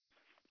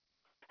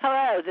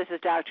Hello, this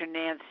is Dr.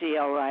 Nancy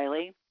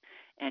O'Reilly,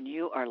 and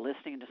you are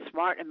listening to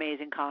Smart,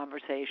 Amazing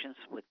Conversations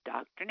with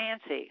Dr.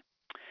 Nancy.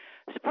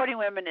 Supporting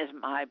women is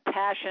my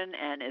passion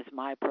and is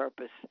my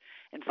purpose,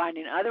 and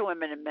finding other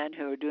women and men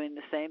who are doing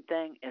the same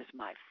thing is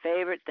my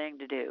favorite thing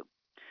to do.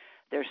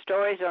 Their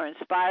stories are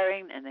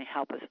inspiring, and they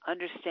help us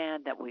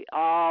understand that we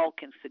all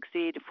can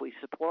succeed if we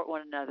support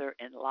one another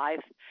in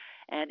life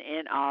and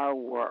in our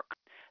work.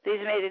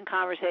 These amazing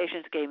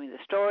conversations gave me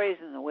the stories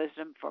and the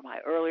wisdom for my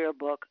earlier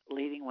book,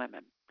 Leading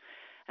Women.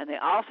 And they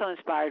also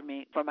inspired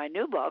me for my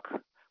new book,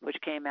 which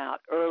came out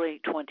early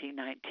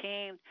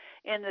 2019,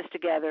 In This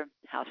Together,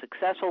 How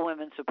Successful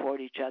Women Support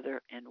Each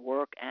Other in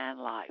Work and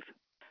Life.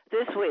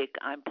 This week,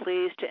 I'm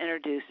pleased to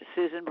introduce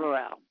Susan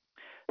Burrell.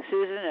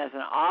 Susan is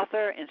an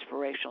author,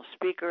 inspirational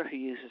speaker who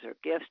uses her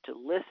gifts to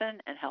listen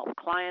and help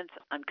clients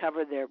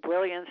uncover their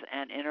brilliance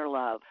and inner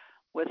love.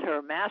 With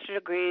her master's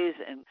degrees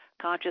in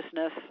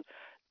consciousness,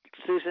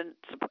 Susan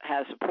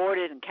has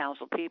supported and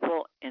counseled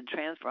people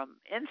from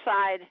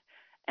inside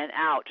and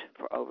out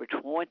for over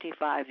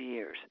 25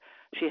 years.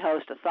 She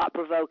hosts a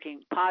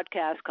thought-provoking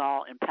podcast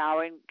called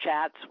Empowering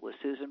Chats with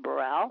Susan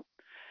Burrell,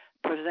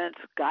 presents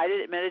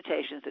guided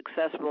meditations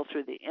accessible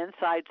through the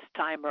Insights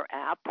Timer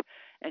app,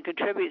 and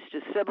contributes to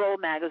Sybil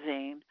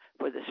magazine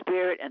for the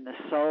spirit and the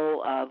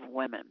soul of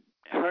women.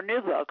 Her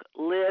new book,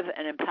 Live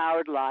an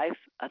Empowered Life,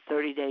 a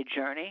 30-day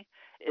journey,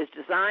 is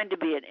designed to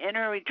be an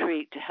inner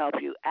retreat to help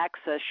you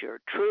access your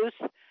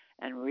truth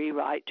and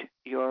rewrite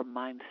your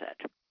mindset.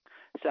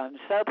 So I'm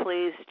so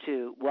pleased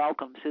to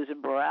welcome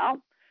Susan Burrell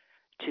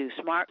to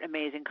Smart,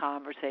 Amazing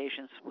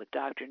Conversations with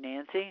Dr.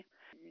 Nancy,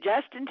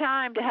 just in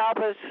time to help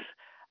us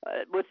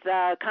with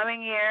the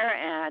coming year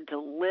and to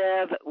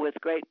live with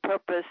great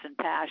purpose and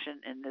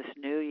passion in this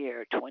new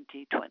year,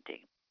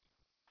 2020.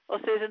 Well,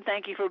 Susan,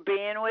 thank you for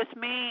being with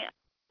me.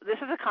 This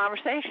is a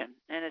conversation,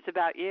 and it's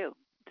about you.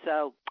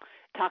 So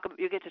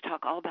you get to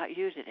talk all about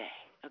you today,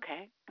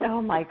 okay?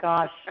 Oh, my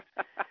gosh.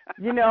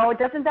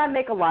 Doesn't that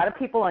make a lot of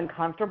people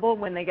uncomfortable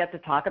when they get to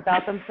talk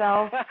about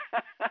themselves?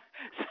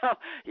 So,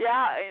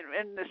 yeah,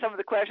 and some of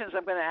the questions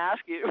I'm going to ask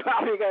you,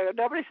 probably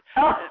nobody's,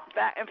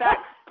 in fact,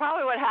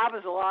 probably what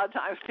happens a lot of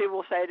times, people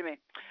will say to me,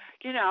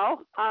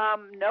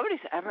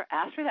 nobody's ever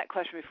asked me that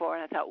question before,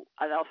 and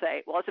they'll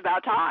say, well, it's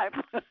about time.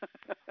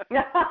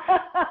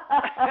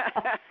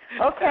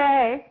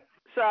 Okay.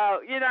 So,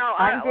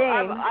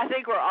 I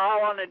think we're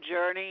all on a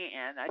journey,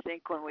 and I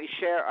think when we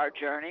share our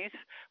journeys,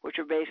 which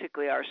are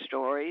basically our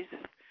stories,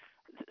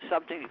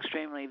 something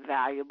extremely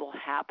valuable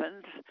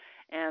happens.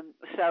 And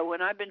so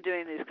when I've been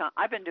doing these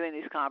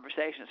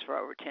conversations for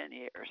over 10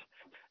 years.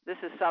 This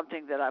is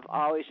something that I've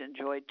always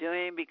enjoyed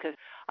doing because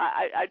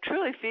I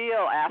truly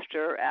feel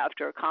after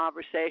a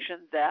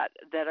conversation that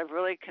I've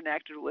really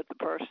connected with the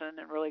person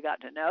and really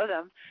got to know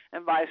them,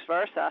 and vice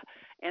versa.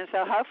 And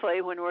so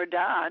hopefully when we're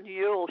done,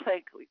 you'll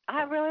think,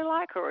 I really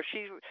like her, or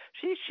she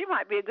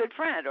might be a good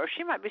friend, or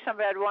she might be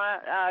somebody I'd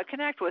want to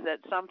connect with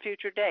at some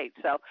future date.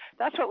 So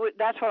that's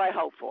what I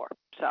hope for.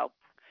 So.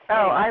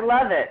 Oh, I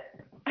love it.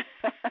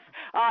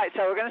 All right,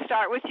 so we're going to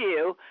start with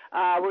you.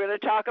 We're going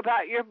to talk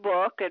about your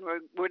book, and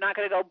we're not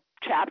going to go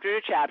chapter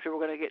to chapter.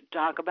 We're going to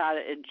talk about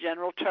it in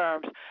general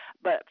terms.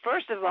 But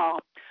first of all,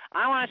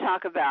 I want to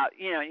talk about,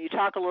 you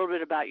talk a little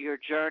bit about your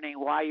journey,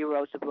 why you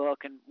wrote the book,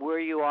 and where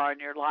you are in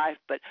your life.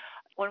 But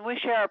when we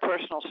share our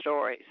personal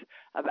stories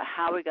about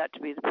how we got to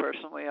be the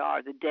person we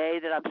are, the day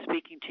that I'm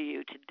speaking to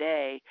you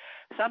today,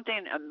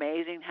 something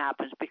amazing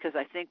happens because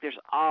I think there's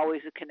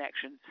always a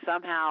connection.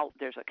 Somehow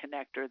there's a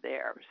connector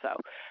there. So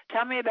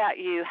tell me about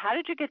you. How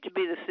did you get to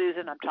be the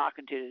Susan I'm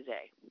talking to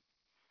today?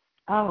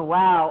 Oh,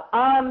 wow.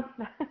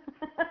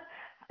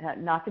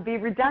 Not to be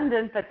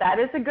redundant, but that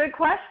is a good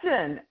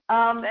question.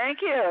 Thank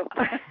you.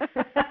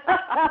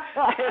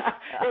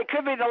 It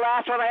could be the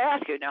last one I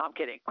ask you. No, I'm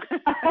kidding.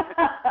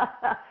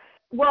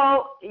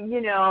 Well,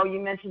 you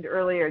mentioned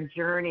earlier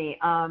journey.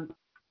 I'm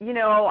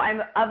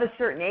of a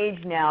certain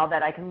age now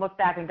that I can look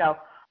back and go,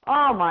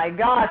 oh, my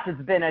gosh,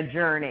 it's been a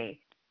journey.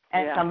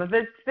 And some of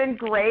it's been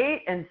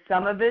great and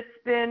some of it's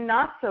been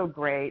not so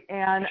great.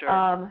 And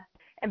sure.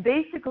 And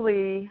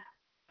basically,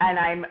 and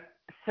I'm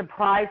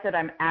surprised that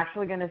I'm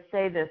actually going to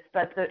say this,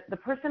 but the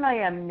person I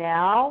am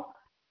now,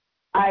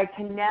 I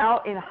can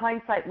now, in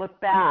hindsight, look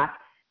back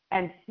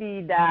and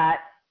see that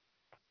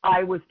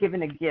I was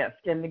given a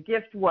gift. And the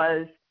gift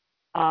was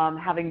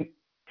having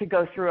to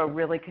go through a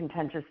really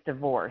contentious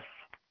divorce.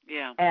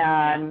 Yeah.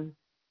 And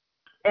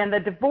the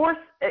divorce,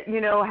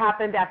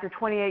 happened after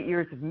 28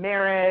 years of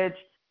marriage.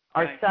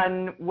 Our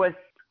son was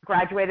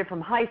graduated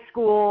from high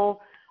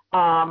school.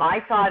 I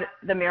thought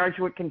the marriage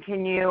would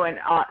continue, and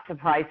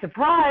surprise,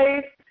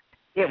 surprise,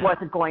 it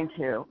wasn't going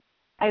to.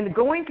 And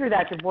going through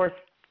that divorce,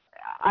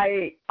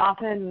 I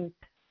often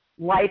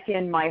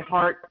liken my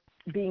heart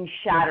being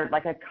shattered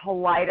like a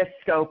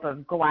kaleidoscope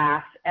of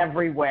glass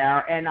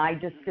everywhere, and I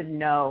just didn't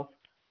know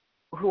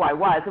who I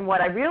was. And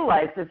what I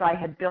realized is I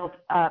had built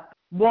up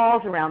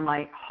walls around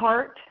my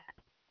heart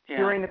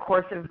during the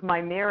course of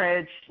my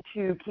marriage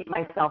to keep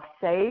myself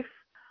safe.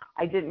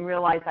 I didn't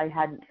realize I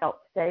hadn't felt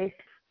safe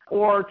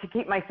or to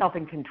keep myself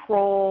in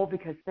control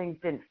because things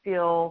didn't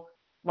feel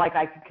like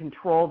I could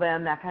control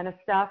them, that kind of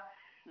stuff.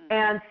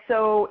 And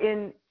so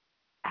in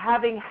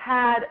having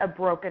had a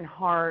broken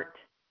heart,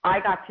 I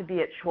got to be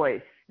at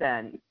choice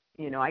then.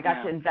 I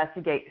got to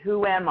investigate,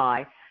 who am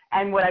I?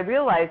 And what I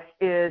realized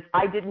is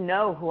I didn't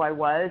know who I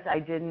was. I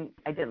didn't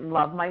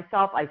love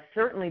myself. I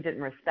certainly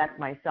didn't respect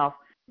myself.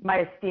 My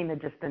esteem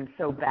had just been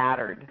so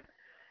battered.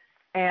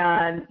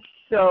 And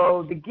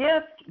so the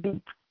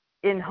gift,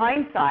 in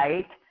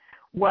hindsight,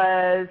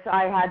 was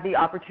I had the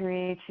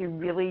opportunity to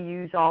really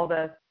use all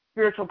the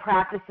spiritual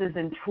practices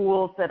and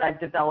tools that I've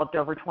developed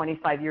over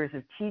 25 years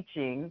of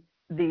teaching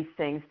these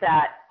things,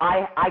 that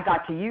I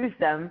got to use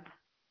them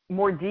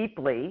more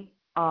deeply.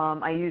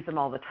 I use them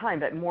all the time,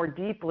 but more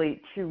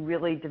deeply to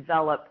really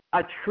develop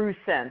a true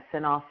sense,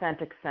 an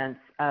authentic sense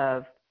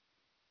of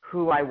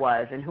who I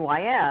was and who I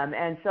am.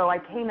 And so I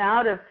came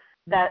out of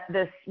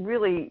this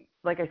really,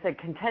 like I said,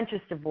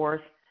 contentious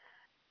divorce,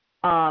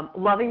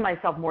 loving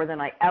myself more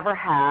than I ever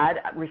had,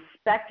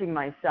 respecting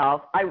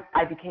myself.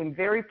 I became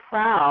very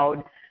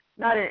proud,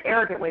 not in an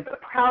arrogant way, but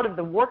proud of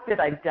the work that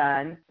I've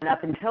done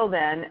up until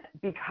then,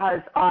 because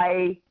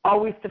I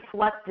always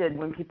deflected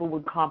when people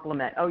would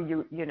compliment, oh,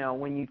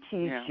 when you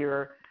teach,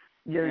 you're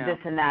this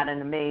and that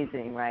and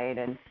amazing, right?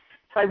 And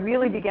so I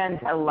really began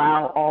to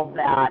allow all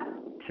that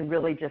to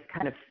really just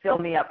kind of fill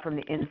me up from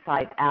the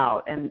inside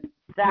out. And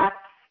that's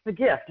the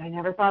gift. I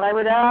never thought I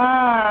would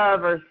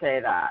ever say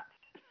that.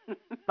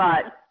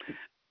 But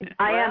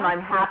I am.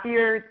 I'm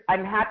happier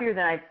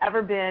than I've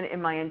ever been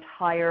in my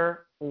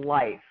entire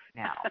life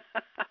now.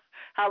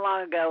 How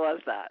long ago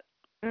was that?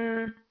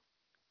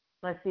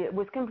 Let's see. It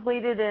was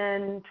completed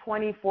in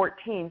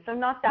 2014, so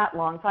not that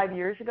long. 5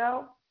 years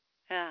ago.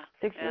 Yeah.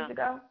 6 years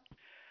ago.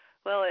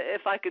 Well,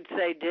 if I could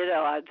say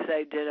ditto, I'd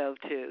say ditto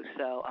too.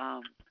 So,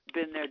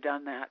 been there,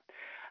 done that.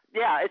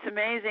 Yeah, it's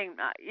amazing.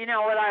 You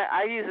know what?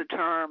 I use a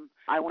term.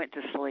 I went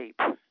to sleep.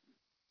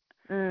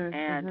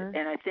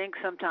 And I think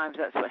sometimes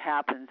that's what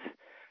happens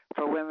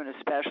for women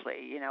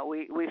especially.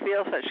 We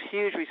feel such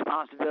huge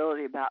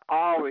responsibility about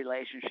all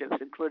relationships,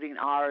 including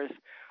ours.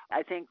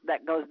 I think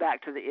that goes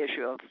back to the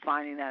issue of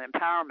finding that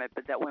empowerment,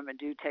 but that women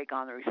do take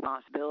on the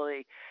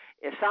responsibility.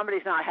 If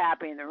somebody's not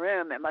happy in the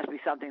room, it must be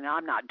something that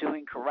I'm not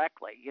doing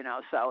correctly,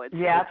 So it's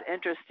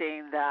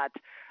interesting that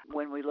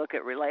when we look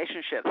at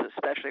relationships,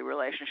 especially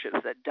relationships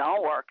that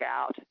don't work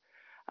out,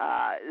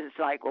 it's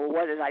like, well,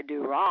 what did I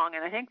do wrong?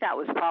 And I think that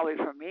was probably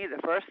for me,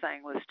 the first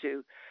thing was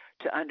to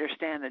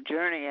understand the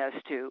journey as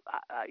to,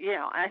 and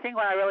I think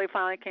what I really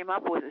finally came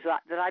up with is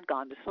that I'd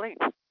gone to sleep.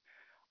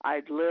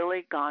 I'd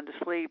literally gone to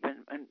sleep,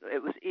 and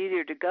it was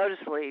easier to go to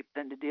sleep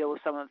than to deal with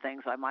some of the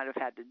things I might have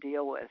had to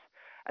deal with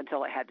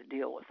until I had to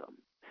deal with them.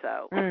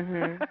 So.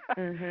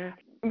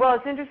 Well,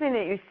 it's interesting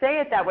that you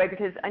say it that way,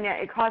 because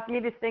it caused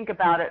me to think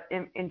about it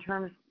in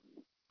terms,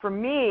 for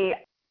me,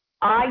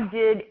 I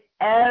did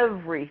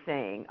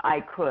everything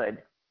I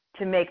could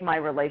to make my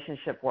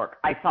relationship work,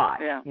 I thought,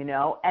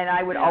 and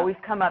I would always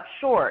come up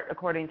short,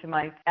 according to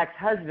my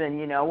ex-husband,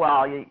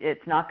 well,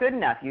 it's not good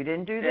enough. You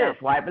didn't do this,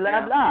 why,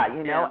 blah, blah, I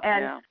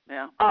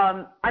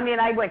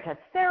went to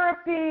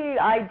therapy.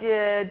 I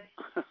did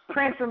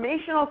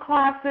transformational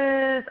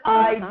classes.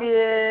 I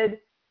did,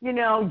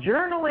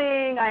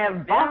 journaling. I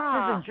have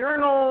boxes of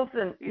journals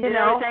and, you did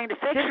everything to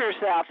fix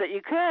yourself that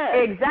you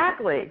could.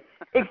 Exactly.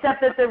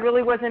 Except that there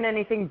really wasn't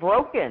anything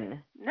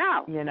broken.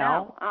 No.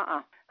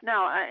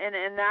 No,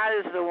 and that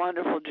is the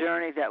wonderful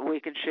journey that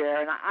we can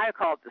share, and I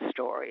call it the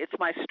story. It's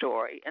my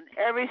story, and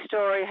every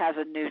story has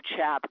a new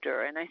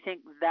chapter, and I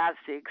think that's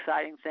the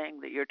exciting thing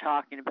that you're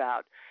talking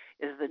about,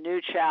 is the new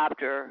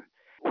chapter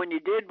when you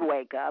did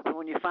wake up and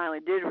when you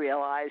finally did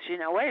realize,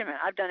 wait a minute,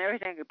 I've done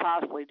everything I could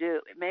possibly do.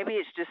 Maybe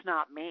it's just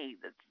not me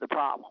that's the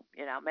problem.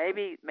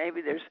 Maybe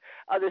there's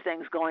other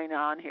things going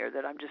on here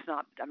that I'm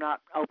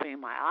not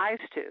opening my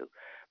eyes to,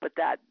 but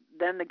that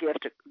then the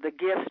gift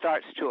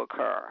starts to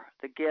occur.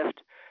 The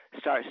gift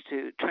starts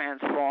to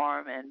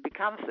transform and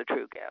becomes the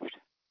true gift.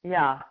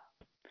 Yeah.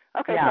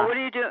 Okay, so what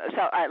do you do?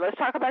 So, all right, let's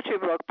talk about your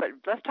book, but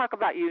let's talk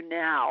about you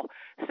now.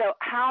 So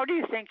how do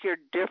you think you're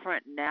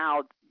different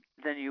now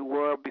than you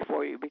were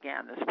before you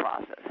began this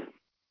process?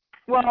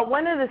 Well,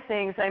 one of the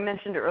things I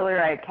mentioned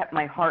earlier, I kept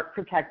my heart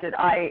protected.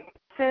 I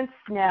since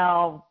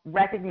now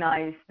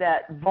recognize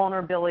that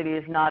vulnerability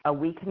is not a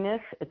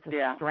weakness, it's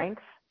a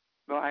strength.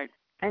 Right.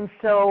 And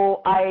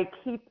so I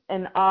keep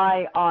an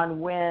eye on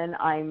when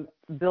I'm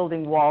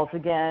building walls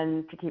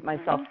again to keep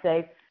myself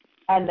safe,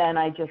 and then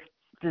I just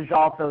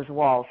dissolve those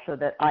walls so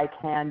that I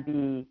can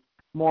be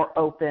more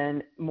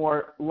open,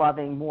 more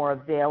loving, more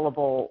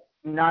available,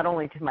 not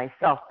only to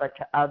myself but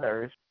to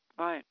others,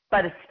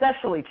 but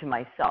especially to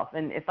myself.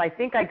 And if I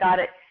think I got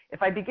it,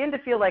 if I begin to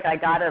feel like I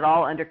got it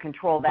all under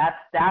control,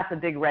 that's a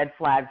big red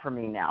flag for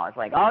me now. It's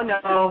like, oh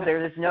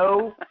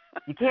no,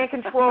 you can't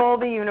control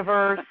the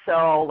universe,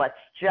 so let's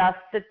just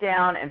sit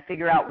down and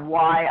figure out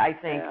why I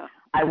think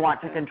I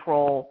want to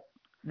control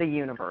the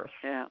universe.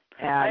 Yeah.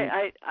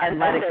 And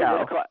let it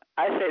go.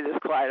 I say this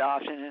quite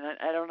often, and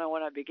I don't know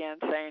when I began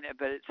saying it,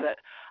 but it's that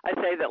I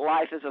say that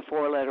life is a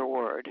 4-letter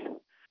word.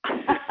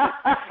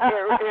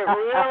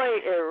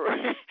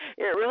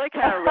 it really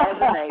kind of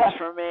resonates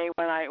for me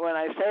when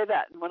I say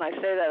that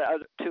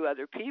to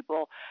other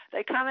people.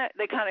 They kind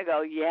of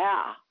go,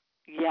 yeah,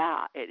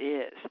 it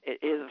is. It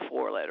is a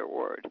 4-letter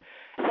word.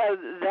 So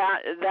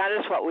that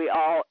is what we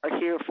all are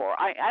here for.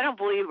 I don't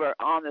believe we're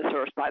on this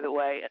earth, by the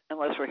way,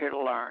 unless we're here to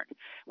learn.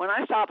 When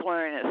I stop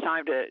learning, it's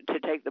time to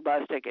take the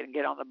bus ticket and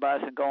get on the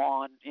bus and go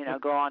on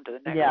to the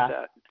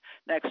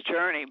next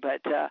journey.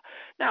 But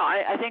no,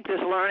 I think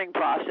this learning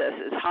process,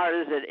 as hard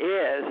as it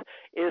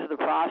is the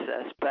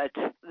process. But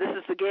this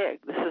is the gig.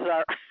 This is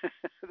our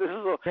this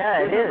is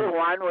the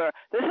one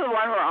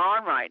we're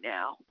on right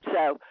now.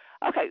 So.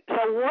 Okay,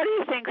 so what do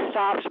you think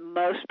stops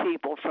most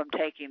people from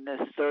taking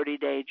this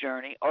 30-day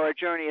journey or a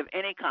journey of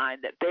any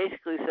kind that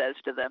basically says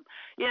to them,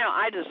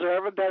 I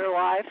deserve a better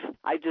life,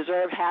 I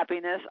deserve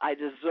happiness, I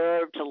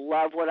deserve to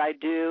love what I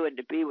do and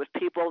to be with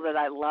people that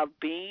I love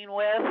being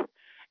with,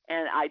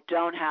 and I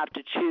don't have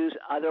to choose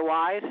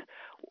otherwise?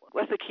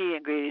 What's the key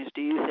ingredients,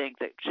 do you think,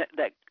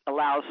 that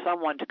allows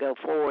someone to go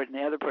forward and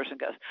the other person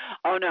goes,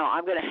 oh, no,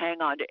 I'm going to hang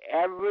on to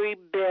every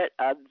bit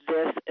of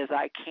this as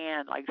I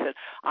can. Like I said,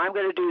 I'm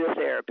going to do the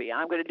therapy.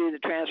 I'm going to do the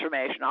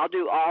transformation. I'll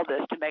do all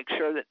this to make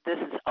sure that this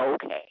is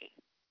okay.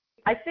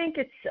 I think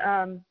it's,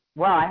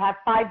 I have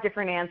 5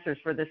 different answers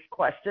for this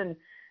question,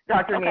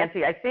 Dr. Okay.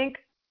 Nancy. I think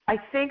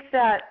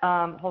that,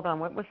 hold on,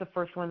 what was the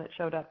first one that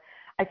showed up?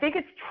 I think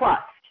it's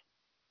trust.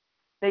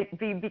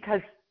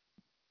 Because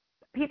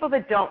people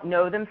that don't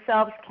know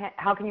themselves,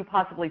 how can you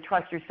possibly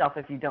trust yourself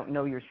if you don't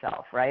know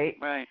yourself, right?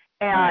 Right.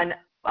 And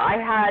I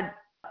had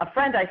a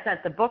friend I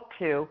sent the book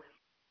to,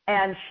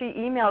 and she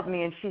emailed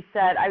me and she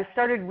said, I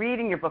started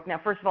reading your book.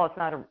 Now, first of all,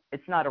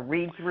 it's not a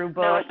read-through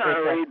book. No, it's not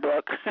a read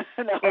book.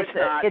 No, it's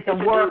not. It's a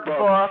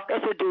workbook.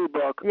 It's a do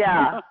book.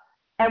 Yeah.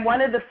 And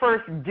one of the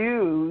first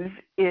do's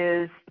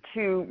is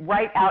to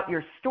write out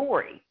your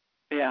story.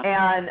 Yeah.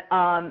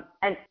 And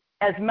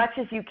as much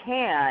as you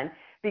can,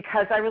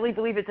 because I really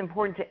believe it's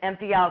important to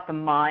empty out the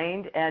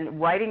mind, and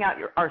writing out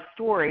our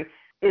story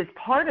is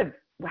part of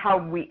how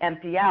we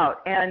empty out.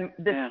 And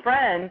this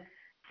friend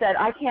said,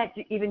 I can't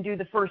even do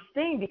the first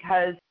thing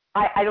because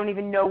I don't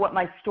even know what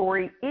my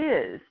story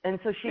is. And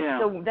so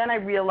so then I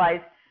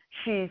realized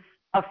she's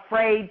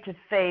afraid to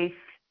face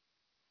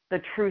the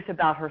truth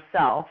about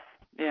herself.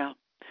 Yeah.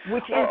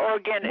 Which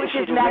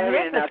she's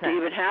magnificent enough to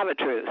even have a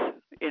truth,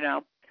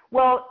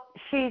 Well,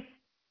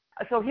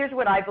 so here's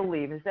what I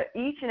believe is that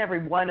each and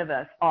every one of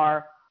us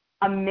are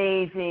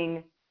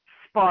amazing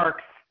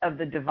sparks of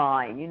the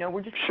divine.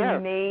 We're just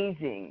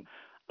amazing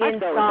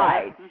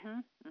inside.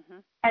 Mm-hmm.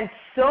 And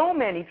so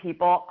many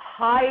people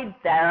hide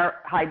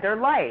their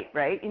light,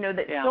 right?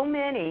 That so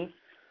many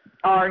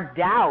are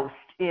doused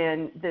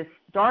in this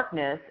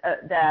darkness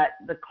that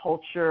the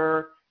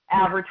culture,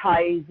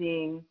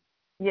 advertising,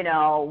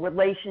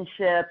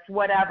 relationships,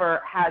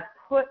 whatever has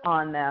put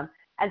on them.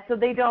 And so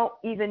they don't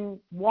even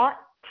want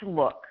to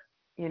look.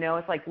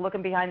 It's like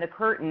looking behind the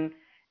curtain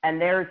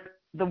and there's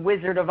the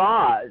Wizard of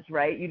Oz,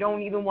 right? You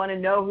don't even want to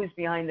know who's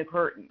behind the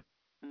curtain.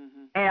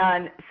 Mm-hmm.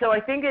 And so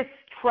I think it's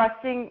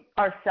trusting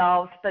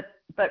ourselves,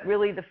 but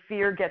really the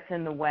fear gets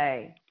in the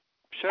way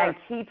and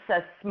keeps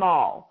us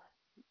small.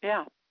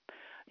 Yeah.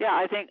 Yeah,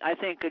 I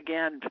think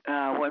again,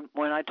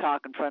 when I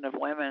talk in front of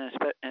women,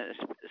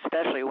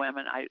 especially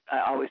women, I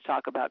always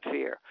talk about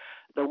fear.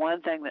 The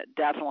one thing that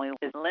definitely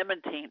is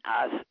limiting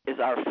us is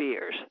our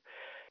fears.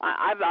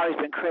 I've always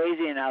been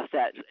crazy enough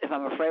that if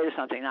I'm afraid of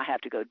something, I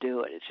have to go do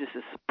it. It's just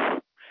this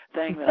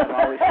thing that I've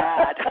always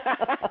had.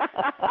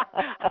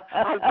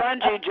 I've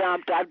bungee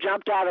jumped. I've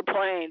jumped out of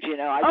planes.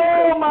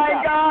 Oh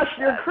my gosh,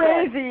 you're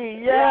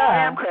crazy! Yeah,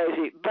 I am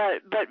crazy.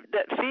 But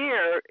that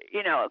fear,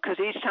 because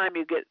each time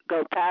you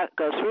go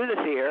through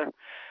the fear,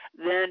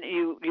 then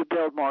you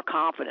build more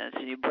confidence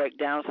and you break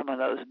down some of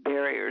those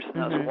barriers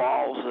and those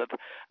walls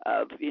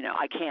of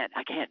I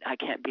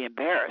can't be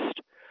embarrassed.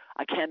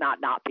 I cannot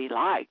not be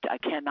liked. I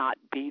cannot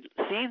be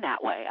seen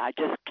that way. I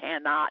just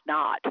cannot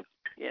not.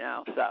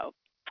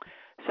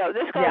 So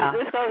this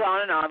goes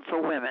on and on for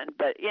women,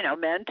 but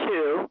men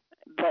too.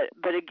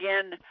 But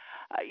again,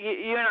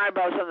 you and I are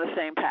both on the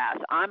same path.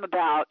 I'm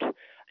about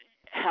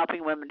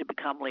helping women to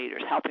become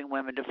leaders, helping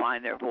women to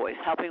find their voice,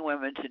 helping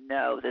women to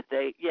know that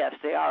they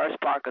are a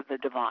spark of the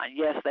divine.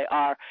 Yes, they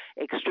are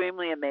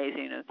extremely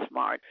amazing and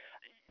smart.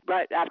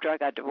 Right after I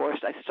got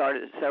divorced, I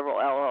started several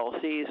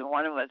LLCs, and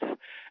one of them was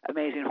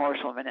Amazing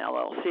Horsewoman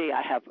LLC.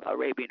 I have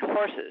Arabian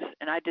horses,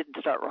 and I didn't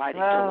start riding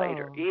till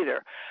later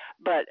either.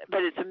 But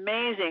it's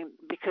amazing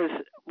because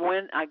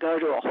when I go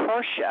to a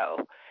horse show,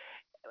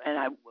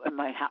 and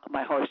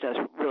my horse does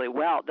really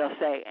well, they'll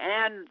say,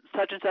 and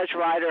such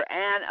rider,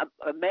 and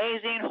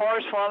amazing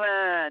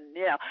horsewoman,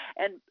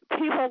 and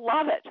people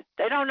love it.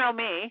 They don't know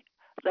me.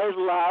 They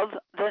love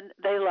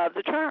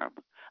the term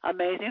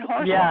amazing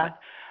horsewoman.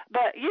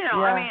 But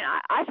I mean,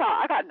 I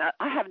thought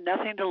I have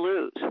nothing to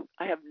lose.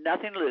 I have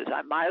nothing to lose.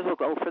 I might as well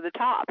go for the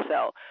top.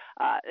 So,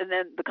 and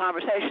then the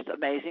conversations,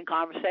 amazing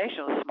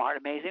conversation with smart,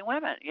 amazing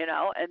women,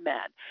 and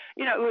men.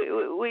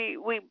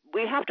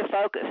 We have to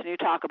focus, and you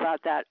talk about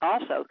that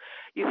also.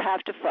 You have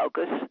to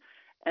focus,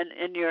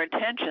 and your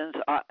intentions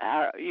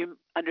are you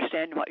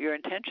understand what your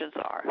intentions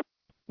are.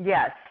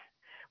 Yes.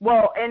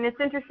 Well, and it's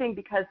interesting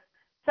because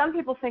some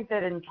people think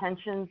that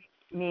intentions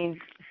means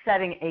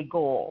setting a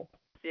goal.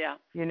 Yeah.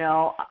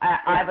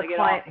 I have a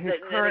client who's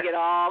they get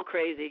all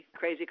crazy.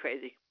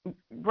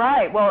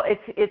 Right. Well,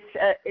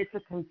 it's a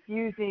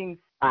confusing.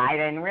 I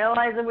didn't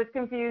realize it was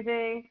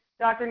confusing,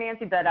 Dr.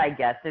 Nancy, but I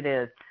guess it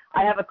is.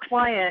 I have a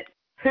client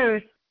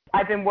who's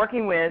I've been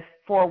working with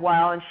for a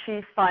while, and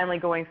she's finally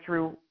going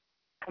through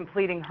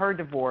completing her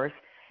divorce,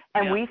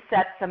 and we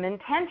set some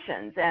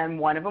intentions, and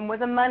one of them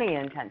was a money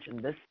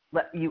intention.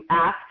 You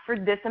ask for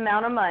this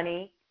amount of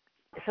money,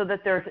 so that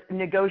there's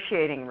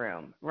negotiating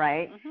room,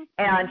 right? Mm-hmm.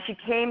 And she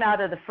came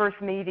out of the first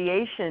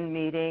mediation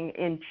meeting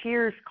in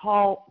tears,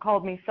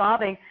 called me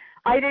sobbing.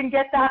 I didn't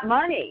get that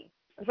money.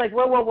 I was like,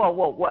 whoa,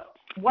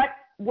 what?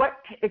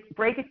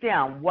 Break it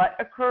down. What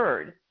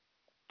occurred?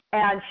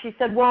 And she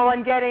said, well,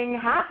 I'm getting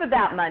half of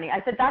that money.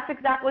 I said, that's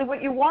exactly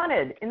what you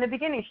wanted in the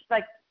beginning. She's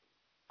like,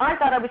 I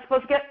thought I was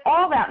supposed to get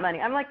all that money.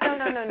 I'm like,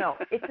 no.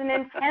 It's an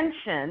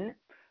intention,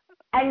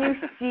 and you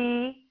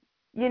see.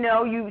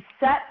 You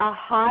set a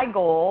high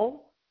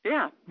goal,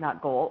 a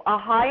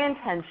high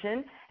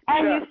intention,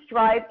 and you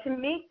strive to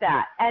meet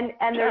that. And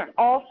there's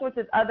all sorts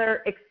of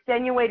other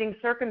extenuating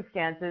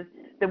circumstances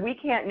that we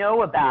can't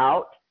know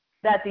about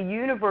that the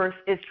universe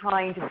is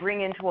trying to bring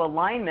into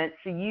alignment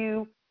so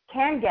you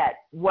can get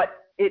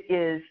what it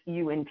is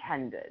you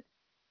intended.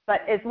 But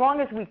as long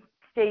as we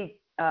stay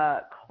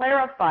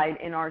clarified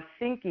in our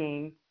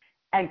thinking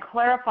and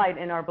clarified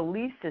in our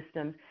belief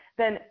systems,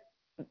 then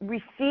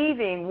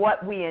receiving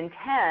what we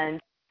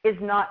intend is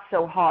not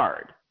so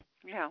hard.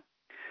 Yeah,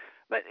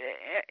 but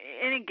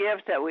any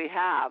gift that we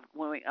have,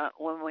 when we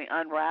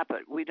unwrap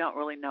it, we don't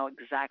really know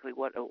exactly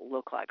what it will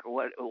look like, or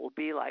what it will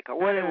be like, or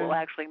what it will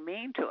actually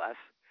mean to us.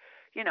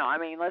 I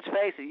mean, let's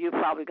face it. You've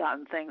probably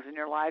gotten things in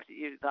your life that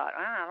you thought,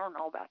 I don't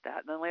know about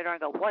that, and then later on,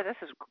 go, boy, this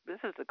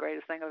is the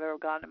greatest thing I've ever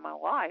gotten in my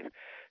life.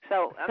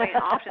 So, I mean,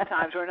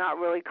 oftentimes we're not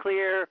really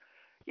clear.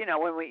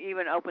 When we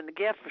even open the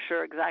gift, for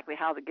sure, exactly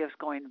how the gift's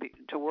going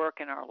to work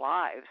in our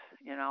lives,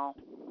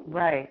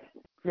 Right.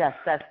 Yes,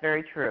 that's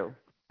very true.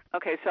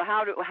 Okay, so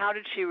how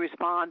did she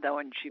respond, though,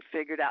 when she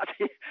figured out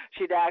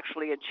she'd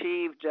actually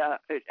achieved,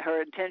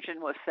 her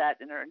intention was set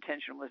and her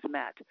intention was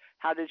met?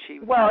 How did she?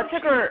 Well, it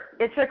took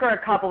her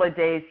a couple of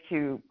days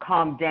to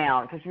calm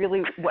down, because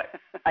really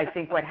I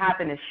think what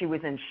happened is she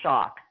was in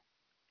shock.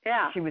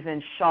 Yeah. She was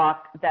in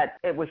shock that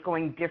it was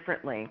going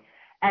differently.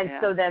 And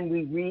so then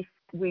we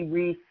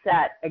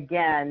reset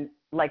again,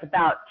 like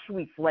about 2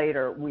 weeks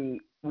later,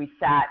 we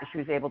sat, and she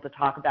was able to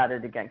talk about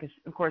it again. Because,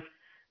 of course,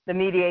 the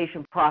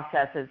mediation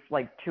process is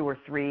like 2 or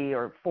 3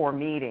 or 4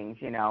 meetings,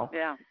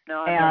 Yeah.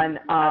 No,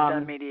 I've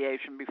done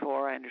mediation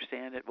before. I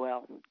understand it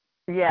well.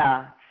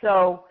 Yeah.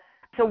 So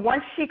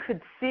once she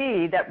could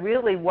see that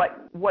really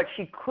what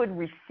she could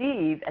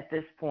receive at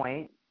this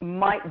point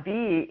might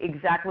be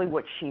exactly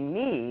what she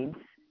needs,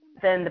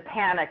 then the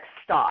panic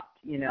stopped,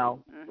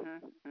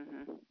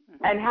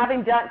 And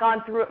having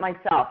gone through it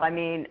myself, I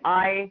mean,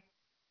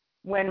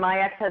 when my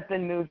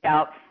ex-husband moved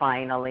out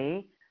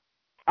finally,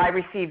 I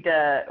received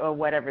a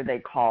whatever they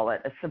call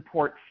it, a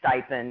support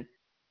stipend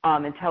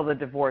until the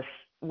divorce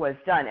was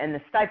done. And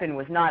the stipend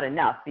was not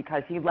enough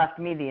because he left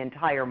me the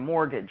entire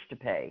mortgage to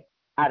pay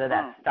out of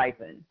that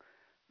stipend.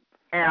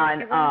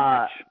 And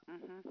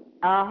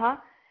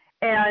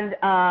And,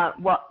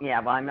 well,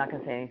 I'm not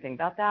going to say anything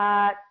about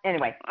that.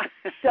 Anyway,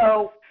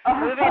 so.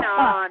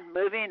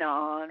 Moving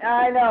on.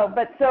 I know,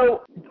 but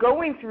so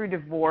going through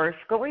divorce,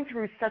 going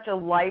through such a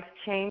life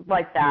change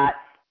like that,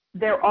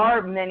 there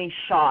are many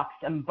shocks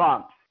and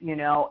bumps,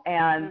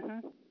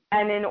 and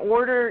in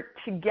order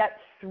to get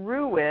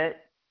through it,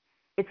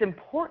 it's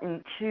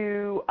important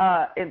to,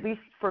 at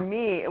least for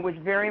me, it was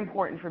very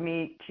important for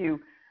me to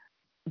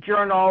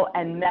journal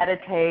and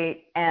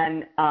meditate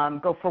and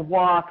go for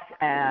walks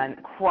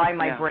and cry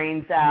my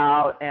brains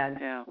out and,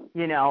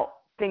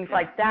 things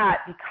like that,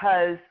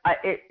 because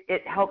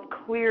it helped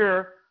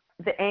clear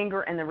the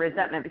anger and the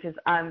resentment. Because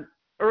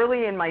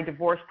early in my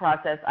divorce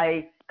process,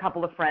 a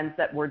couple of friends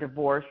that were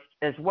divorced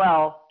as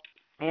well,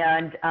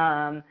 and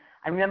I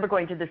remember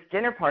going to this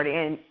dinner party,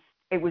 and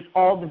it was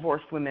all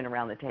divorced women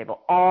around the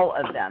table, all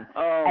of them,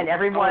 and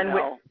everyone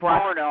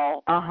brought.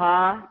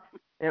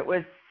 It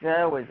was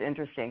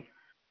interesting.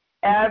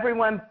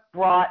 Everyone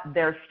brought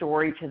their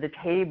story to the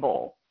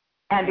table.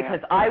 And because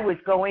I was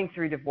going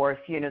through divorce,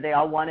 they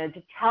all wanted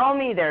to tell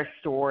me their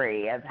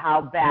story of how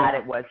bad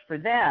it was for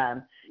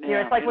them.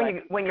 It's like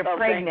when you're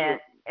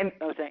pregnant, and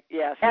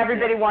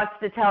everybody wants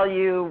to tell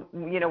you,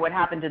 what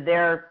happened to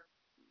their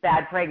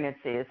bad pregnancy.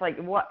 It's like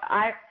a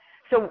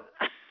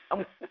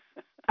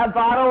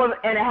bottle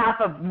and a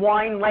half of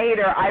wine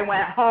later, I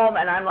went home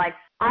and I'm like,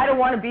 I don't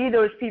want to be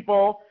those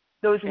people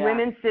those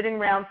women sitting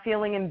around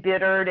feeling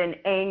embittered and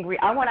angry.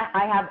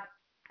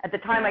 At the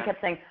time I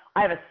kept saying,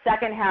 I have a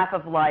second half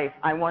of life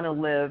I want to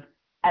live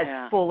as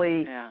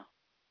fully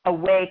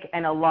awake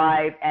and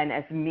alive and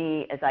as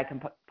me as I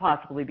can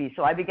possibly be.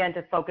 So I began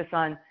to focus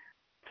on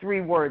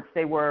 3 words.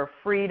 They were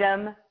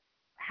freedom,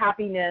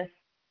 happiness,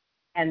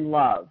 and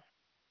love.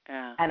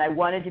 Yeah. And I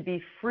wanted to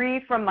be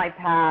free from my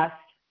past.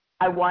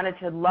 I wanted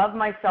to love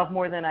myself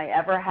more than I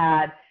ever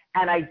had,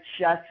 and I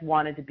just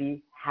wanted to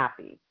be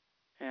happy.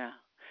 Yeah.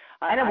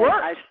 And it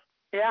works.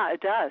 Yeah,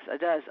 it does. It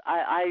does.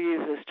 I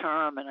use this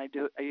term, and I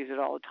use it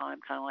all the time,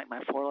 kind of like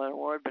my 4-letter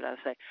word. But I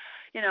say,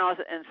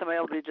 and somebody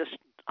will be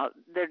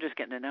they're just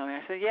getting to know me.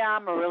 I say, yeah,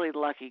 I'm a really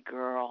lucky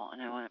girl,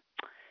 and I went,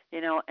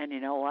 and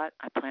you know what?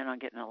 I plan on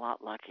getting a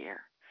lot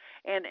luckier.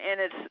 And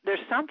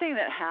there's something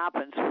that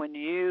happens when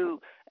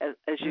you,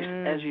 as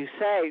you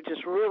say,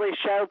 just really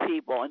show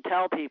people and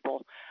tell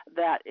people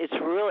that it's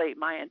really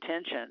my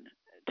intention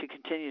to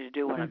continue to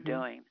do what I'm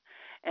doing.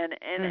 And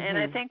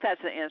I think that's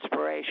the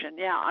inspiration.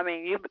 Yeah, I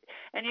mean, you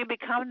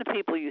become the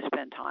people you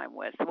spend time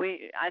with.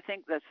 I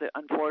think that's the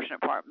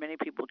unfortunate part. Many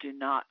people do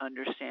not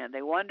understand.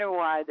 They wonder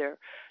why they're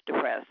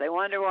depressed. They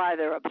wonder why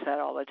they're upset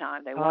all the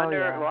time. They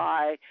wonder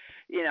why,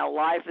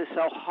 life is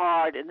so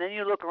hard. And then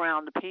you look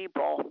around the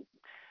people.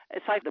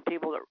 It's like the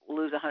people that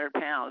lose 100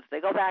 pounds. They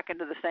go back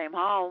into the same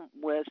home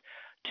with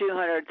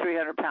 200,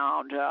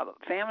 300-pound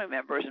family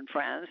members and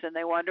friends, and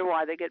they wonder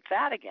why they get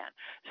fat again.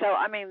 So,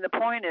 I mean, the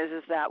point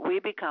is that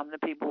we become the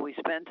people we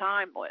spend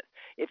time with.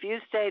 If you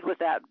stayed with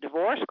that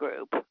divorce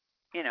group,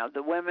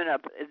 the women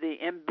of the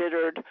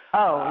embittered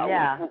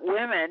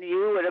women,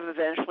 you would have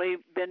eventually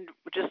been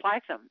just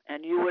like them,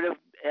 and you would have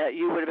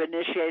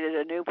initiated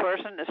a new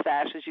person as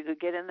fast as you could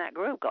get in that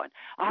group. Going,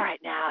 all right,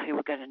 now here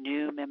we've got a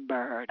new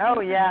member.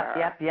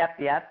 Yep.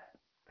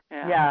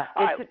 Yeah.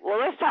 All right. Well,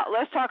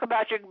 let's talk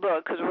about your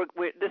book, because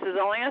this is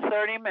only a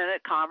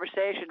 30-minute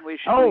conversation. We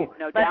should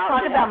let's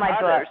talk about my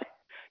book.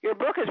 Your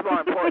book is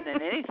more important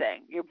than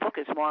anything. Your book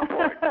is more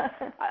important.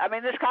 I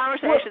mean, this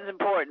conversation is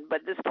important,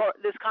 but this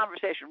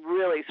conversation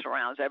really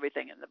surrounds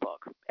everything in the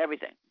book.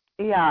 Everything.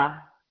 Yeah,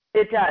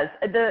 it does.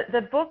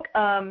 The book.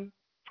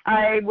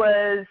 I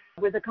was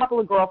with a couple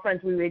of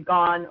girlfriends. We had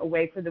gone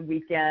away for the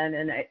weekend,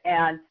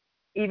 and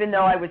even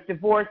though I was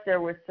divorced,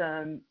 there was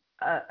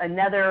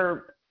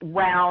another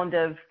round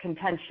of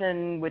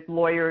contention with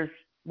lawyers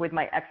with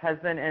my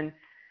ex-husband,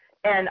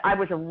 and I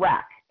was a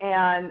wreck,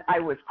 and I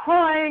was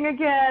crying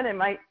again, and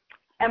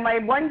my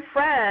one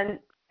friend,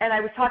 and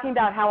I was talking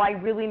about how I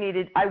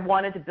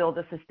wanted to build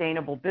a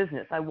sustainable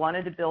business. I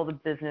wanted to build a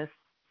business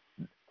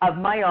of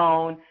my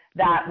own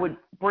that would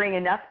bring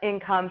enough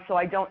income so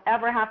I don't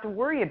ever have to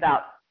worry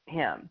about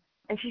him.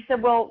 And she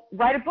said, well,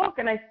 write a book.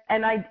 And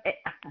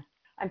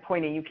I'm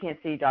pointing, you can't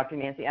see, Dr.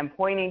 Nancy, I'm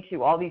pointing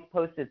to all these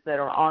Post-its that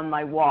are on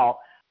my wall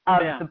of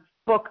the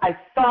book I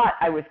thought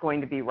I was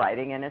going to be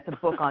writing, and it's a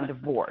book on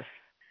divorce.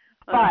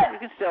 But you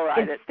can still write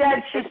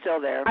instead, it's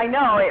still there. I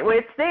know,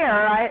 it's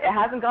there. It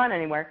hasn't gone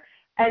anywhere.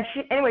 And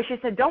she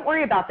said, don't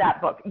worry about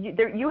that book.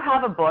 You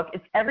have a book.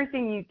 It's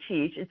everything you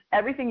teach. It's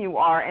everything you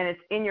are, and it's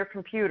in your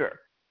computer.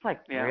 It's like,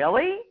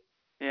 really?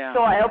 Yeah.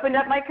 So I opened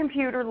up my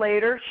computer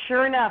later.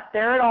 Sure enough,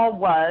 there it all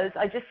was.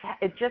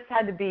 It just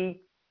had to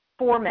be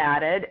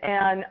formatted,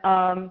 and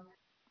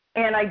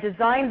I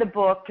designed the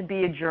book to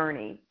be a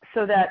journey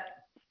so that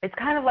it's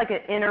kind of like an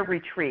inner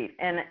retreat.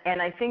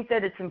 And I think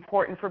that it's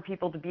important for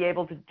people to be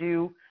able to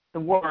do the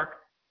work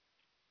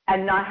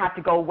and not have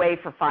to go away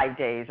for 5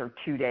 days or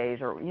 2 days,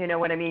 or you know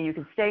what I mean? You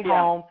can stay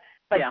home,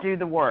 but do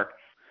the work.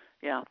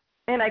 Yeah.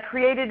 And I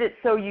created it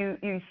so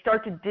you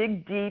start to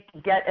dig deep,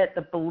 get at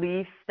the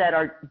beliefs that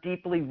are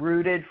deeply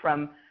rooted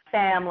from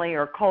family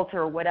or culture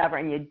or whatever,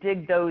 and you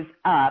dig those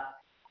up.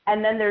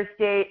 And then there's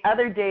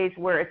other days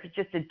where it's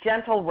just a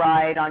gentle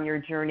ride on your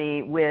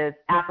journey with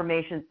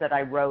affirmations that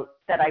I wrote,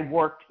 that I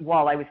worked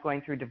while I was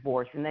going through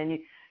divorce. And then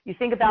you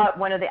think about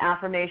one of the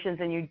affirmations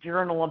and you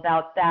journal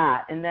about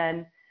that. And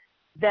then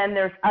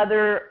there's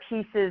other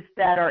pieces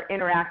that are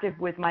interactive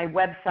with my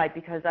website,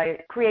 because I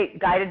create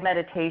guided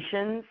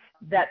meditations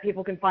that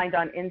people can find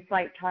on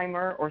Insight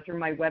Timer or through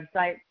my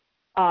website.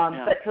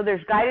 But so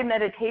there's guided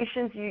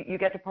meditations you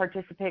get to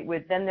participate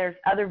with. Then there's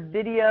other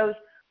videos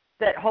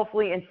that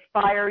hopefully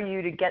inspire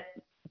you to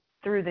get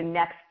through the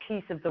next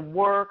piece of the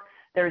work.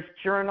 There's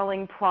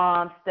journaling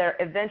prompts. They're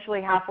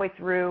eventually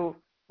a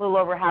little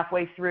over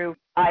halfway through,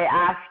 I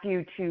ask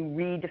you to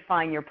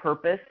redefine your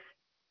purpose,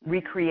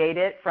 recreate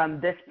it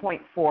from this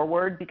point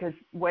forward, because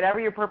whatever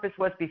your purpose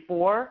was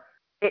before,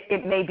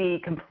 it may be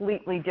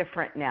completely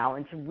different now,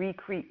 and to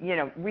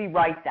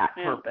rewrite that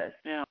purpose.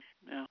 Yeah.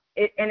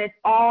 And it's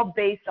all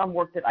based on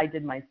work that I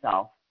did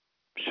myself.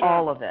 Sure.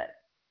 All of it.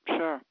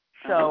 Sure.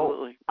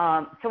 So,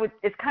 absolutely. so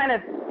it's kind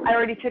of, I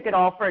already took it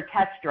all for a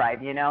test drive.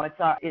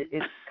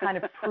 It's kind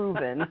of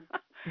proven.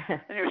 And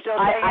you're still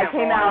taking I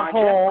came out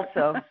whole.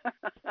 So,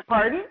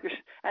 pardon?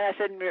 And I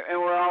said, and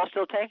we're all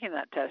still taking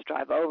that test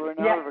drive over and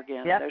over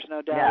again. There's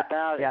no doubt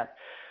about it.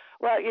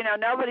 Well,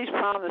 nobody's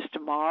promised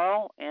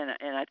tomorrow, and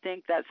I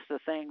think that's the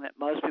thing that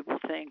most people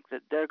think,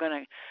 that they're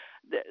going to,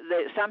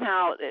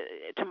 somehow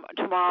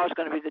tomorrow's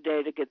going to be the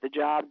day to get the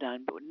job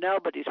done, but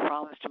nobody's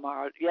promised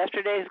tomorrow.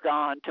 Yesterday's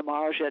gone,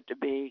 tomorrow's yet to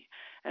be,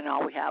 and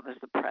all we have is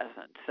the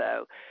present.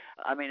 So,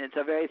 I mean, it's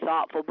a very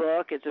thoughtful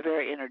book. It's a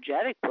very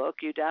energetic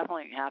book. You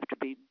definitely have to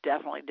be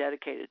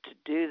dedicated to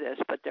do this,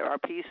 but there are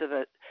pieces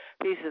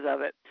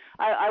of it.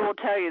 I will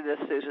tell you this,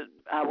 Susan.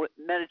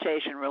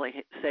 Meditation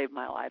really saved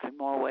my life in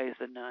more ways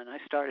than none. I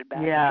started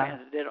back in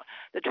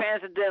the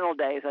transcendental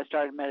days. I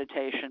started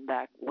meditation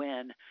back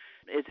when.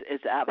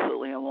 It's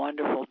absolutely a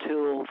wonderful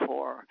tool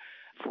for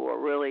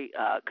really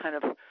kind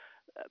of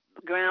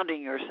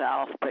grounding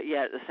yourself, but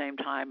yet at the same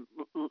time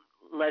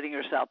letting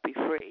yourself be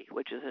free,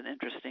 which is an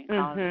interesting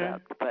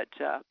concept. But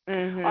all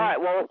right,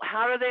 well,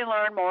 how do they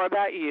learn more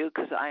about you?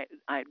 Because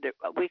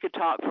we could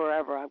talk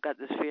forever. I've got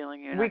this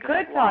feeling we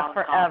could talk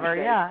forever,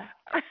 yeah.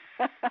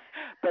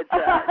 But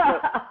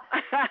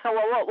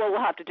we'll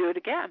have to do it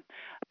again.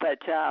 But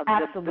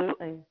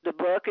absolutely, the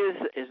book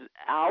is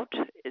out.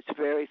 It's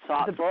very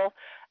thoughtful.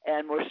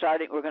 And we're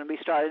going to be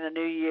starting the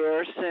new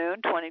year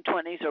soon.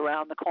 2020 is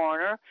around the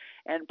corner,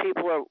 and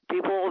people will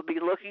be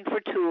looking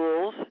for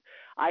tools,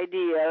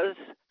 ideas,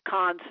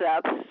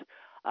 concepts,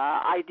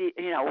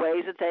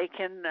 ways that they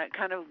can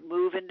kind of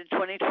move into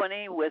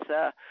 2020 with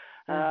a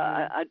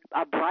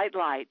bright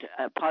light,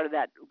 part of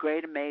that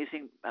great,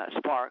 amazing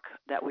spark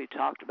that we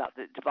talked about,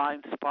 the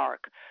divine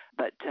spark.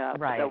 But so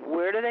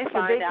where do they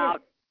find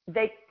out?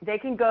 They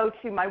can go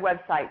to my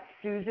website,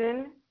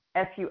 Susan.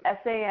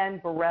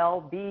 SUSAN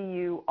Burrell,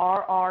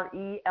 BURRELL.com.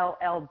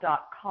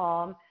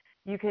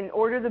 You can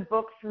order the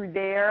book through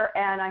there,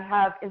 and I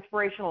have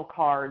inspirational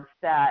cards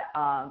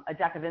a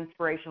deck of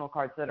inspirational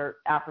cards that are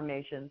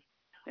affirmations.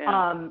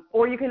 Yeah.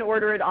 Or you can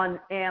order it on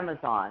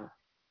Amazon.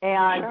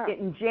 And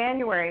in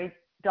January,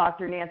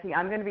 Dr. Nancy,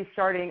 I'm going to be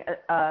starting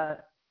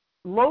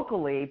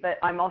locally, but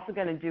I'm also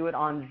going to do it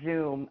on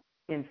Zoom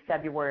in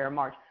February or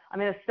March. I'm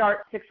going to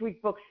start a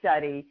 6-week book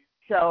study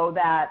so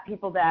that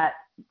people that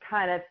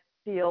kind of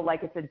feel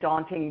like it's a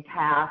daunting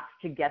task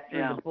to get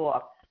through the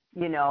book,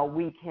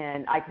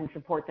 I can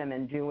support them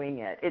in doing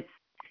it. It's,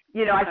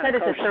 I said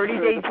it's a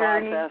 30-day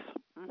journey.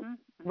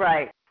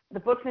 Right. The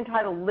book's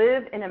entitled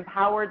Live an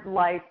Empowered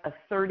Life, a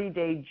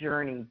 30-Day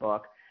Journey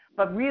book.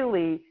 But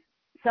really,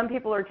 some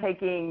people are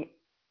taking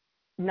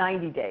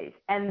 90 days,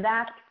 and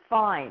that's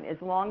fine as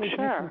long as you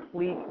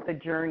complete the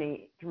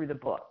journey through the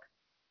book.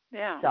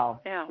 Yeah. So.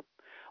 Yeah.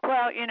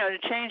 Well,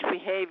 to change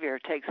behavior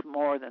takes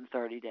more than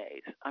 30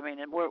 days. I mean,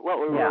 and what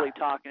we're really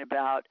talking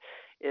about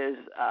is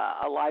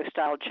a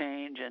lifestyle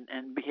change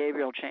and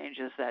behavioral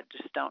changes that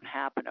just don't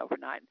happen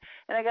overnight.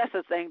 And I guess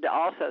the thing to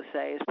also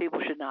say is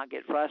people should not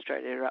get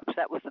frustrated or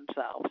upset with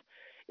themselves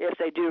if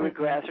they do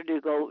regress or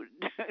do go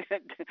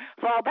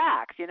fall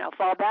back.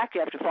 Fall back.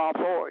 You have to fall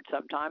forward.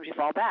 Sometimes you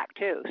fall back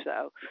too.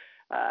 So,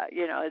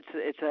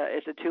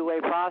 it's a two-way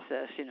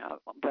process.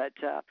 But.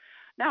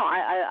 No,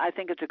 I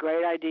think it's a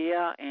great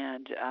idea,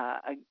 and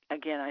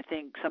again, I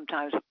think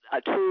sometimes a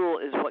tool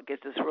is what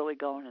gets us really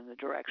going in the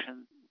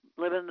direction,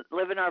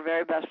 living our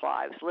very best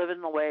lives,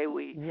 living the way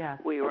we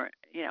were,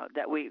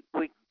 that we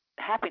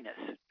happiness.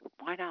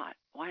 Why not?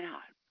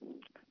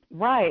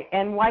 Right,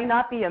 and why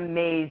not be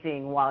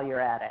amazing while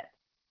you're at it?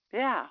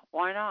 Yeah,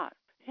 why not?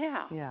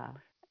 Yeah. Yeah.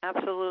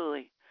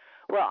 Absolutely.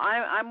 Well,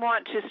 I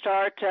want to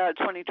start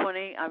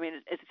 2020. I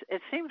mean,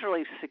 it seems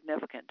really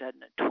significant,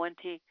 doesn't it?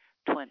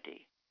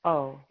 2020.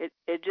 Oh, it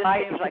just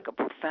seems like a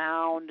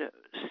profound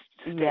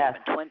statement.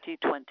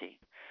 2020.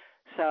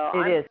 So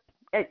it is.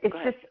 It's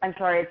just. I'm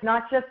sorry. It's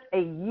not just a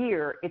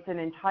year. It's an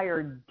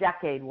entire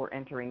decade we're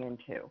entering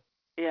into.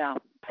 Yeah.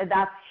 And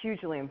that's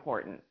hugely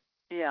important.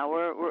 Yeah.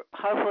 We're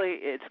hopefully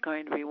it's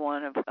going to be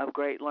one of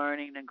great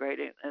learning and great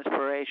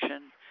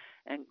inspiration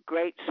and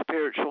great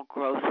spiritual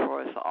growth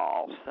for us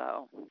all.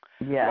 So.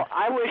 Yeah. Well,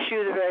 I wish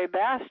you the very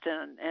best,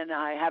 and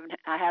I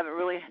haven't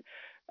really.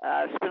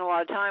 Spent a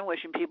lot of time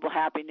wishing people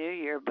Happy New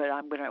Year, but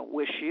I'm going to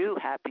wish you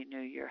Happy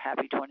New Year,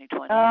 Happy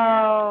 2020.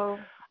 Oh,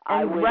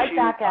 and right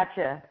back at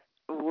you.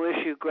 Wish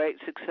you great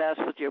success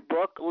with your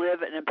book,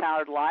 Live an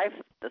Empowered Life,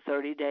 the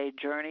 30-Day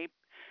Journey,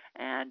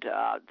 and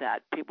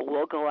that people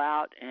will go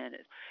out, and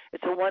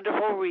it's a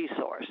wonderful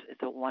resource.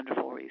 It's a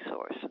wonderful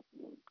resource.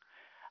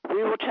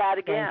 We will chat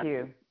again. Thank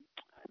you.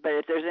 But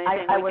if there's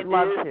anything I would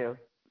love to.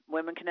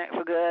 Women Connect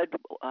for Good.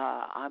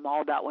 I'm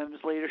all about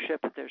women's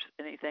leadership. If there's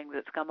anything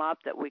that's come up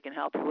that we can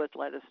help you with,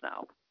 let us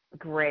know.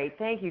 Great.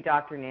 Thank you,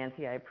 Dr.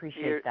 Nancy. I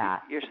appreciate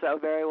that. You're so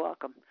very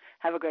welcome.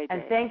 Have a great day.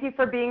 And thank you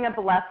for being a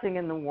blessing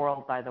in the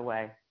world, by the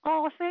way.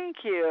 Oh,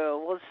 thank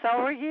you. Well, so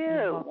are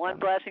you. One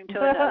blessing to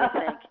another.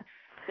 Thank you.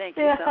 Thank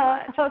you so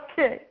much.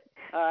 Okay.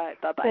 All right.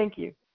 Bye-bye. Thank you.